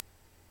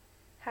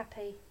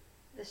Happy.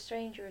 The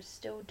stranger is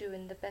still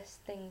doing the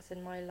best things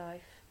in my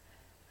life.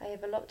 I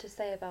have a lot to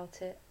say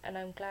about it, and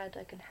I'm glad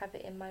I can have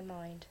it in my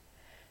mind.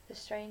 The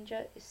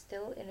stranger is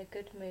still in a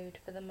good mood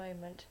for the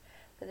moment,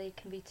 but they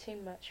can be too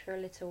much for a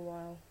little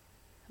while.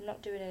 I'm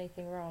not doing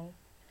anything wrong.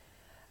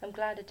 I'm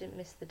glad I didn't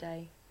miss the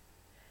day.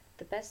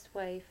 The best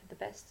way for the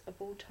best of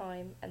all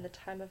time and the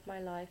time of my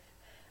life,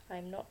 I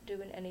am not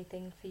doing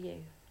anything for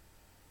you.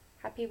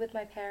 Happy with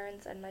my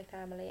parents and my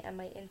family, and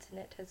my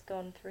internet has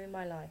gone through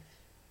my life.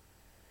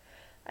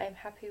 I am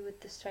happy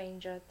with the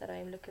stranger that I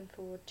am looking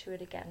forward to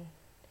it again.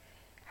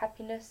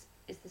 Happiness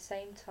is the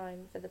same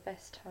time for the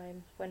best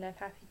time when I'm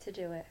happy to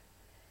do it.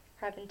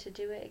 Having to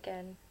do it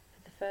again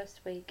for the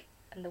first week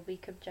and the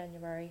week of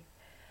January.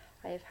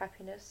 I have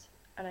happiness,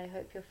 and I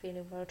hope you're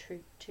feeling well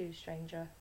too, stranger.